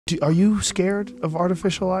Are you scared of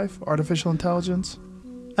artificial life, artificial intelligence?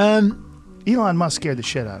 Elon Musk scared the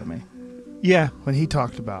shit out of me. Yeah. When he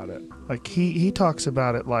talked about it. Like, he talks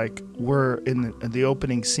about it like we're in the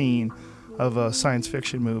opening scene of a science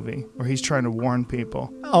fiction movie where he's trying to warn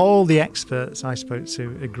people. All the experts I spoke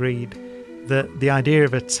to agreed that the idea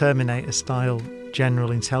of a Terminator-style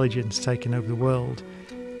general intelligence taking over the world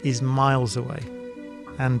is miles away.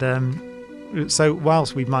 And so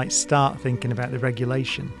whilst we might start thinking about the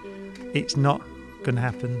regulation, it's not going to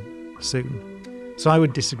happen soon. So I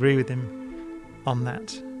would disagree with him on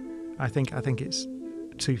that. I think it's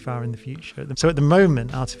too far in the future. So at the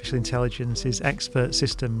moment, artificial intelligence is expert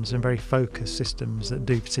systems and very focused systems that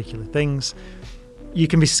do particular things. You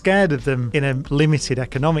can be scared of them in a limited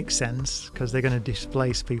economic sense because they're going to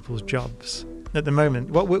displace people's jobs. At the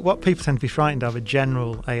moment, what people tend to be frightened of are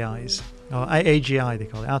general AIs, or AGI they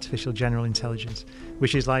call it, artificial general intelligence,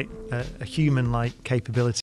 which is like a human-like capability